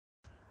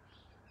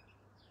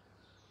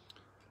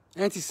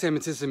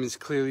Anti-Semitism is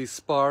clearly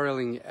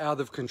spiraling out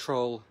of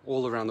control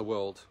all around the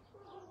world,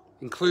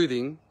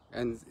 including,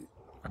 and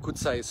I could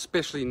say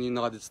especially in the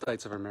United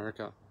States of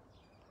America.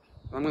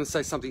 I'm going to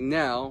say something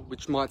now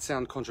which might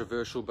sound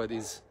controversial but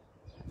is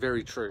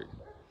very true.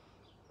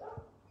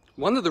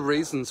 One of the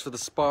reasons for the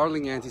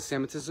spiraling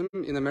anti-Semitism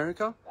in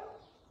America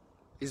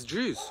is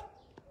Jews.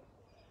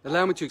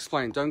 Allow me to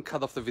explain. Don't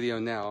cut off the video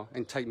now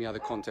and take me out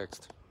of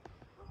context.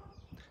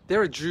 There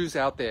are Jews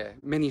out there,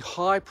 many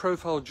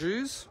high-profile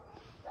Jews,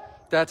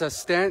 that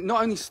are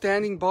not only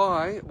standing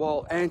by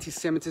while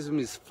anti-Semitism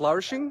is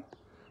flourishing,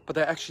 but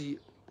they're actually,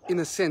 in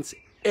a sense,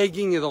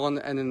 egging it on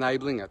and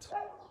enabling it.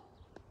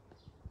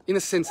 In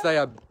a sense, they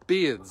are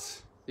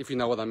beards, if you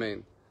know what I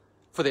mean,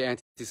 for the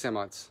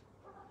anti-Semites.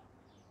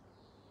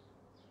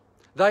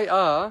 They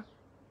are,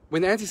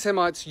 when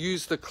anti-Semites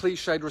use the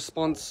cliched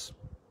response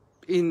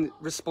in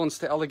response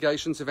to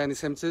allegations of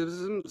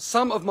anti-Semitism,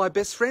 some of my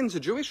best friends are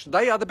Jewish.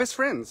 They are the best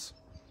friends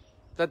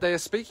that they are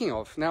speaking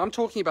of. Now, I'm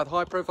talking about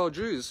high-profile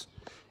Jews,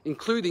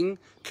 including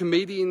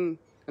comedian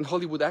and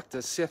Hollywood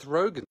actor Seth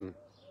Rogen.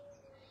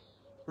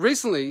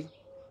 Recently,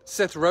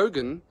 Seth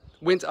Rogen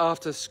went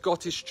after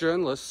Scottish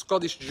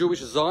Jewish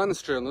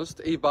Zionist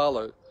journalist Eve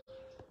Barlow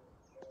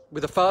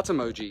with a fart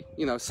emoji,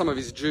 you know, some of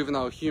his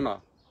juvenile humour,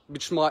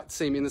 which might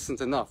seem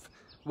innocent enough.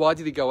 Why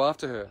did he go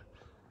after her?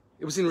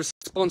 It was in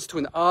response to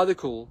an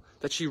article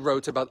that she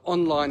wrote about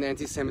online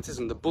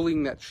anti-Semitism, the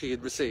bullying that she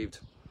had received.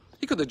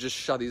 He could have just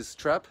shut his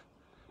trap,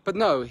 but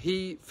no,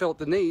 he felt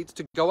the need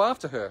to go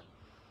after her.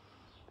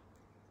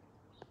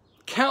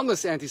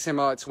 Countless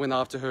anti-Semites went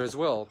after her as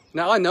well.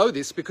 Now, I know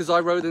this because I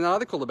wrote an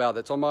article about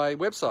it on my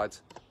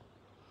website.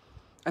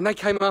 And they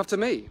came after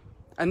me.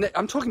 And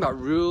I'm talking about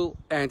real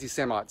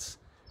anti-Semites.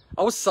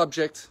 I was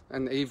subject,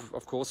 and Eve,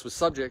 of course, was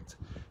subject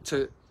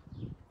to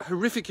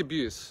horrific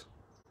abuse.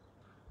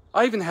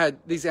 I even had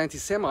these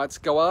anti-Semites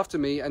go after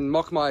me and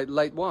mock my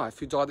late wife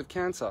who died of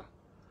cancer.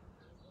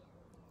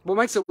 What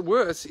makes it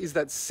worse is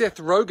that Seth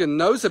Rogen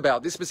knows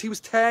about this because he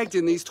was tagged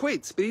in these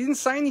tweets, but he didn't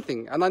say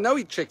anything. And I know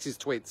he checks his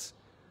tweets.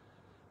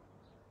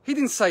 He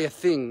didn't say a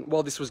thing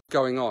while this was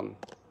going on.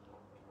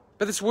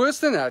 But it's worse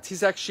than that.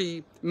 He's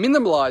actually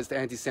minimalized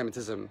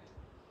anti-Semitism.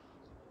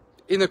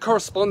 In a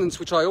correspondence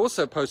which I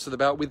also posted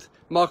about with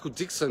Michael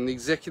Dixon, the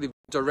executive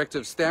director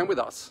of Stand With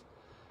Us,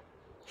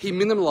 he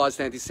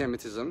minimalized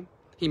anti-Semitism.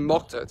 He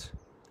mocked it.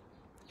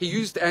 He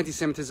used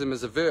anti-Semitism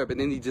as a verb, and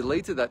then he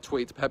deleted that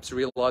tweet, perhaps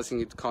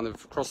realizing it kind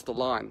of crossed the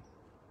line.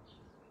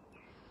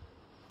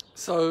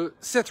 So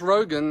Seth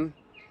Rogen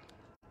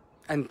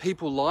and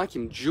people like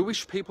him,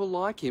 Jewish people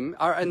like him,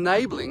 are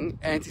enabling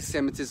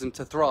anti-Semitism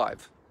to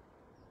thrive.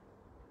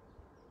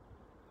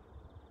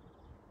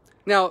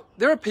 Now,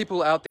 there are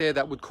people out there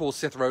that would call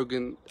Seth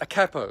Rogen a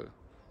capo.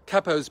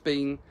 Capos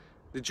being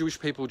the Jewish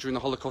people during the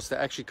Holocaust that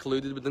actually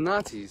colluded with the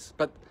Nazis.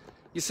 But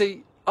you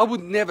see, I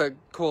would never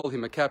call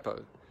him a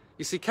capo.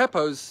 You see,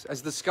 capos,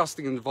 as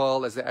disgusting and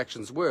vile as their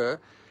actions were,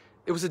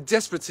 it was a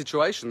desperate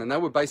situation, and they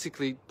were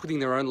basically putting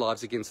their own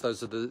lives against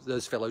those of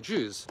those fellow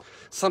Jews.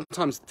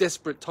 Sometimes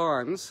desperate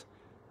times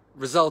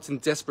result in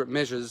desperate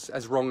measures,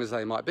 as wrong as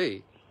they might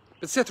be.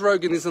 But Seth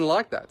Rogen isn't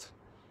like that.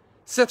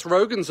 Seth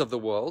Rogens of the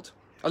world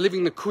are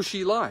living the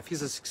cushy life.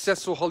 He's a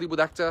successful Hollywood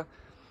actor,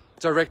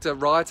 director,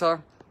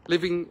 writer,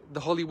 living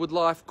the Hollywood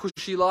life,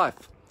 cushy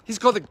life. He's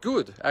got it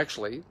good,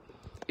 actually.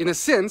 In a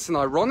sense, and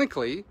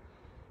ironically,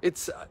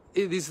 it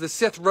is the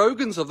Seth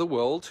Rogens of the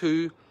world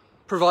who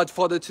provide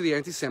fodder to the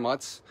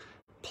anti-Semites,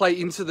 play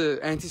into the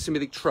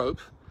anti-Semitic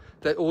trope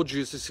that all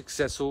Jews are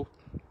successful,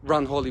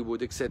 run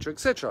Hollywood, etc.,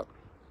 etc.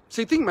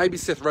 So you think maybe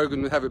Seth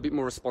Rogen would have a bit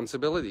more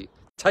responsibility,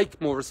 take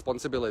more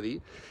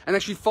responsibility, and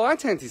actually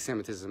fight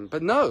anti-Semitism.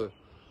 But no,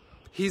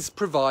 he's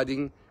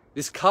providing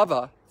this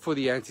cover for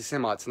the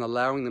anti-Semites and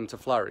allowing them to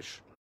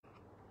flourish.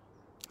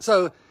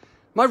 So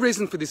my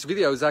reason for this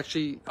video is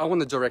actually, I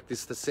want to direct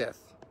this to Seth,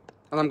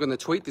 and I'm going to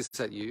tweet this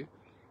at you.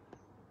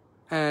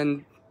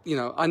 And you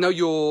know, I know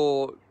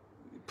you're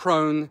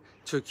prone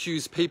to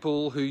accuse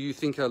people who you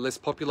think are less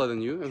popular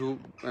than you,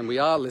 and we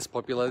are less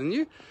popular than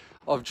you,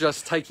 of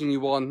just taking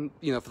you on,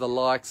 you know, for the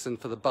likes and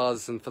for the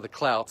buzz and for the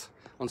clout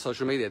on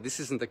social media. This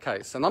isn't the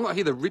case. And I'm not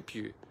here to rip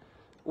you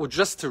or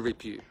just to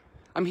rip you.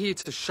 I'm here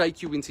to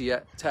shake you into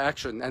to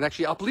action and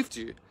actually uplift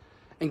you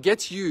and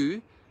get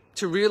you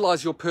to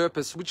realize your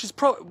purpose, which is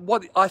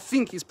what I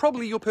think is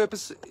probably your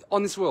purpose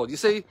on this world. You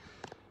see,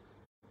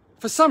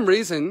 for some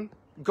reason,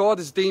 God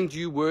has deemed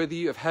you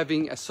worthy of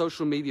having a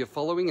social media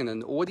following and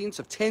an audience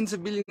of tens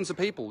of millions of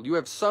people. You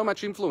have so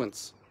much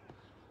influence.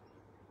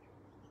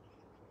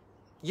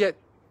 Yet,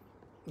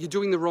 you're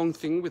doing the wrong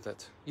thing with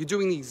it. You're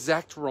doing the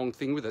exact wrong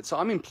thing with it. So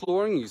I'm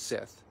imploring you,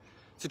 Seth,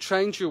 to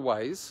change your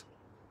ways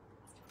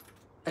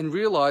and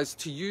realize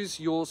to use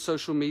your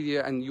social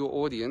media and your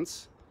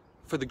audience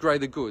for the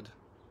greater good.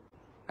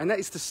 And that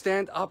is to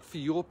stand up for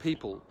your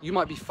people. You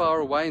might be far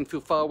away and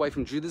feel far away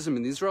from Judaism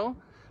in Israel,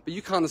 but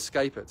you can't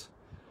escape it.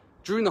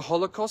 During the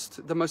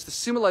Holocaust, the most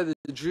assimilated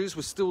Jews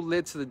were still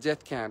led to the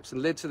death camps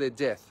and led to their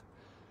death.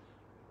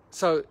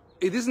 So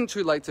it isn't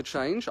too late to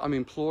change. I'm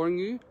imploring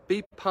you,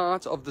 be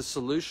part of the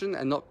solution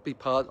and not be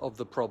part of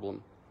the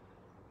problem.